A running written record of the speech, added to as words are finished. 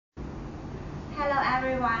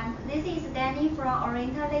everyone, this is Danny from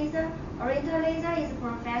Oriental Laser. Oriental Laser is a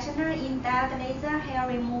professional in diode laser hair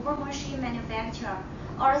removal machine manufacturer.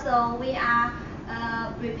 Also, we are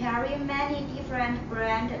preparing many different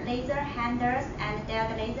brand laser handles and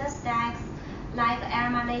diode laser stacks like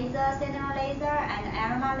alma laser, sentinel laser, and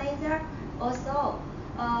alma laser. Also,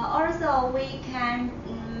 we can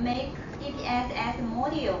make DPSS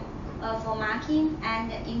module for marking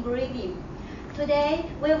and engraving. Today,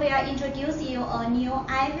 we will introduce you a new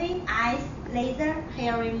IV ice laser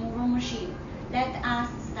hair removal machine. Let us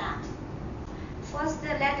start. First,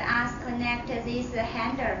 let us connect this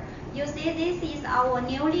handle. You see, this is our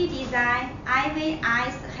newly designed IV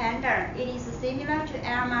ice handle. It is similar to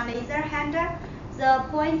alma laser handle. The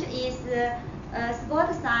point is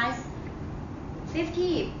spot size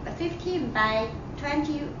 15 by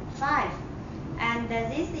 25. And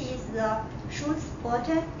this is the shoot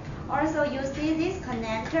button. Also, you see this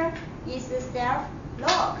connector is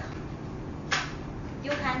self-lock.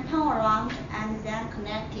 You can turn around and then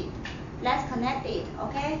connect it. Let's connect it,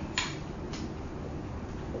 okay?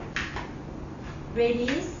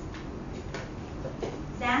 Release,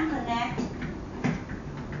 then connect.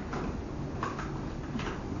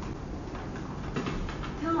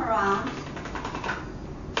 Turn around.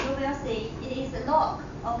 You will see it is locked,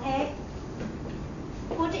 okay?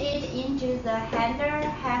 Put it into the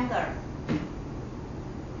handle hanger,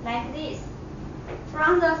 like this.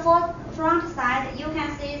 From the front side, you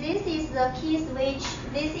can see this is the key switch,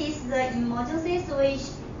 this is the emergency switch,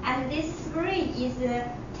 and this screen is the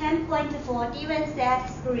 10.4 divan set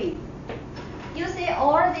screen. You see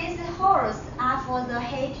all these holes are for the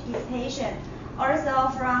heat dissipation. Also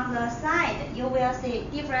from the side, you will see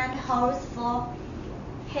different holes for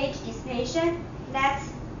heat dissipation. Let's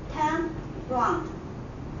turn round.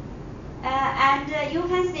 And you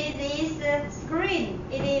can see this screen.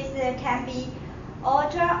 It is can be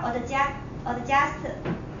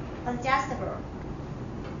adjustable.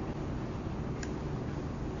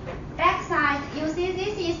 Back side, you see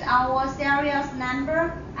this is our serial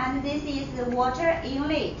number, and this is the water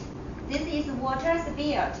inlet. This is water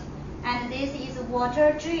spigot, and this is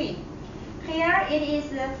water drain. Here it is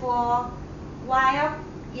for wire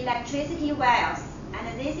electricity wires,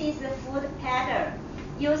 and this is the foot pedal.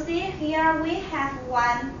 You see here we have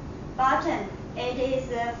one button. It is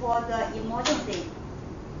for the emergency.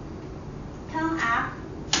 Turn up,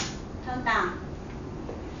 turn down.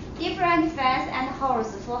 Different fans and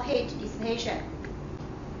holes for heat dissipation.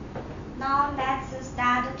 Now let's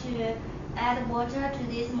start to add water to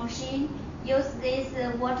this machine. Use this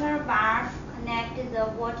water valve, connect the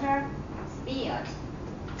water spigot.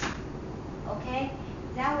 Okay,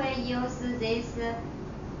 then we use this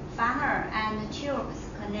funnel and tubes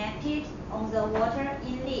connected on the water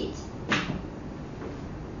inlet.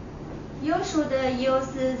 You should use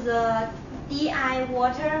the DI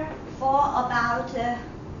water for about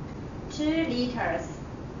 2 liters,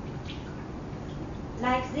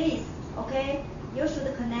 like this, okay? You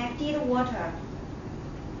should connect it water.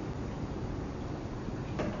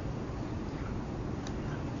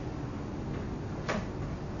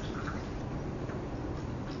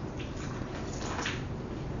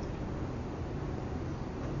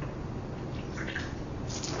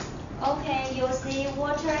 Okay, you see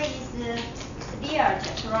water is spilled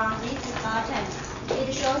from this button.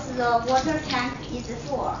 It shows the water tank is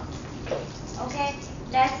full. Okay,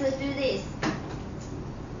 let's do this.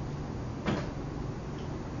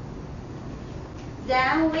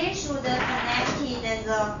 Then we should connect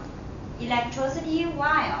the electricity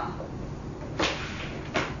wire.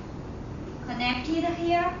 Connected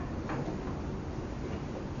here.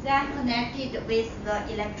 Then connected with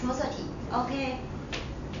the electricity. Okay.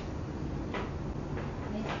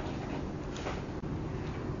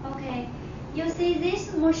 Okay, you see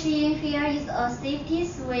this machine here is a safety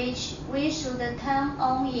switch. We should turn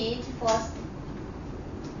on it first.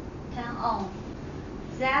 Turn on.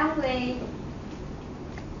 Then we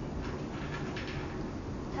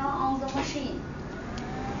turn on the machine.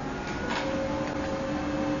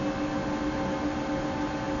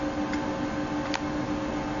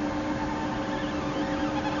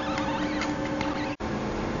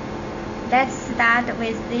 Let's start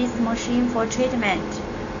with this machine for treatment.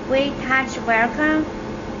 We touch welcome.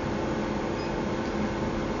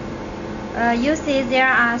 You see there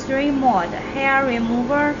are 3 modes: hair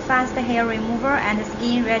remover, fast hair remover, and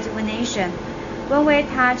skin rejuvenation. When we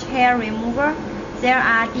touch hair remover, there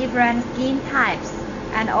are different skin types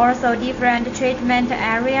and also different treatment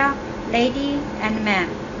area, lady and man.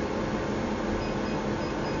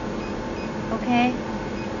 Okay.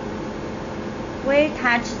 We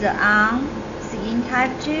touch the arm, skin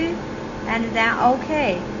type 2, and then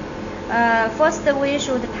OK. First we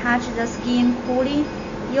should touch the skin cooling.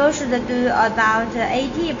 You should do about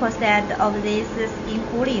 80% of this skin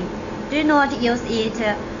cooling. Do not use it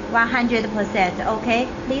 100%, OK?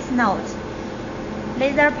 Please note.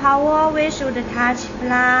 Laser power, we should touch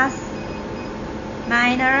plus,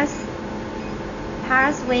 minus,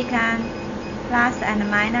 pulse we can plus and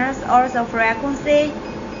minus. Also frequency,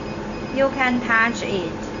 you can touch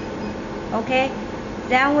it, OK?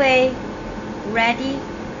 Then we ready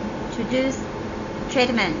to do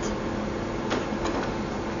treatment.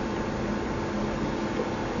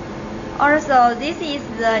 Also, this is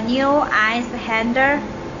the new ice handle.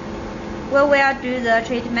 We will do the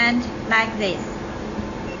treatment like this.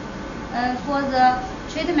 For the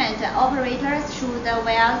treatment, operators should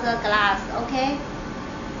wear the glass, okay?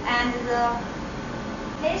 And the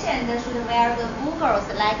patient should wear the goggles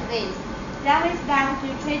like this. Then we start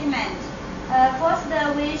to treatment. First,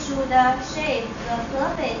 we should shave the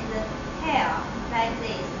surface hair like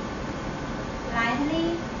this,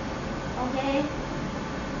 lightly, okay?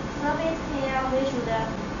 Surface hair, we should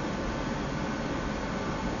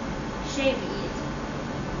shave it.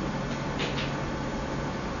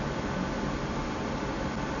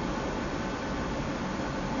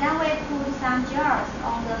 Then we put some gels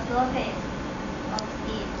on the surface of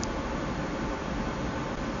skin.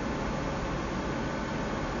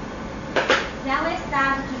 Then we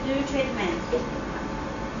start to do treatment.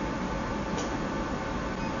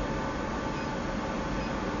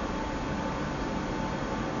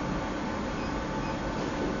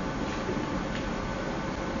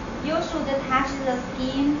 You should touch the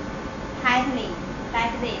skin tightly,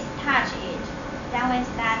 like this, touch it. Then we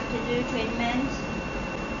start to do treatment.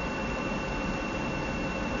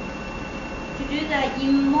 To do the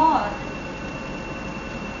inward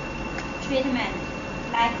treatment,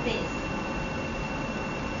 like this.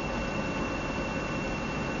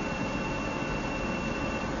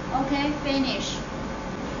 Okay, finish.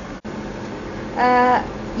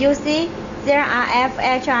 You see, there are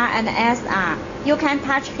FHR and SR. You can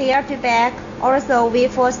touch here to back. Also, we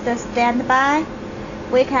first stand by.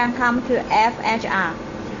 We can come to FHR.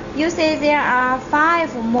 You see, there are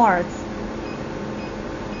 5 modes.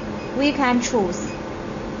 We can choose.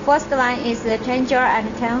 First one is 10 joule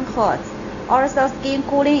and 10 Hz. Also, skin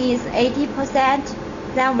cooling is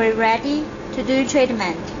 80%. Then we're ready to do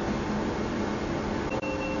treatment.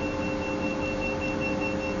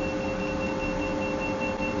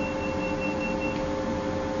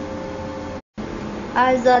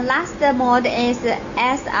 The last mode is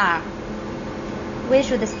SR. We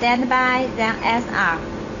should stand by, then SR.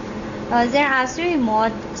 There are 3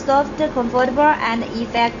 modes: soft, comfortable, and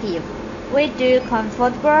effective. We do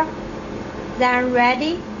comfortable, then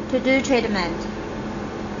ready to do treatment.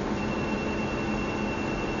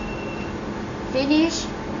 Finish.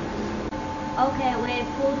 Okay, we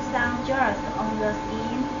put some gels on the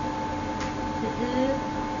skin to do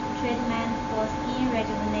treatment for skin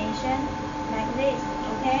rejuvenation, like this,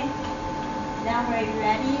 okay? Then we're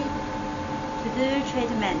ready to do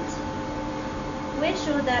treatment. We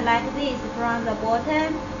should like this from the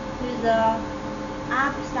bottom to the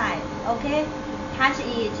up side, okay? Touch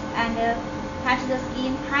it and touch the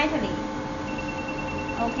skin tightly,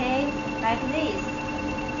 okay? Like this.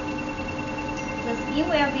 The skin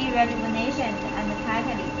will be rejuvenation and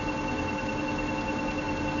tightly.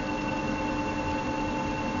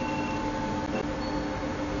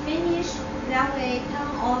 Finish, then we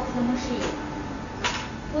turn off the machine.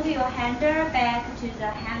 Put your handle back to the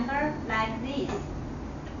hanger like this.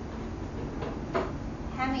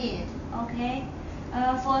 Hang it, okay?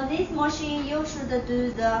 For this machine, you should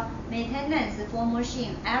do the maintenance for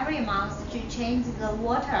machine every month to change the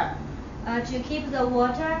water, to keep the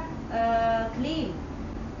water clean.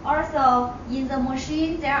 Also, in the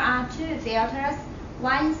machine, there are 2 filters.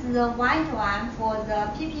 One is the white one. For the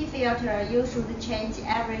PP filter, you should change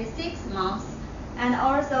every 6 months. And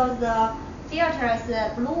also the filters,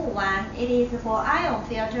 blue one, it is for ion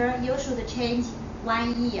filter, you should change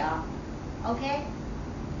 1 year. Okay?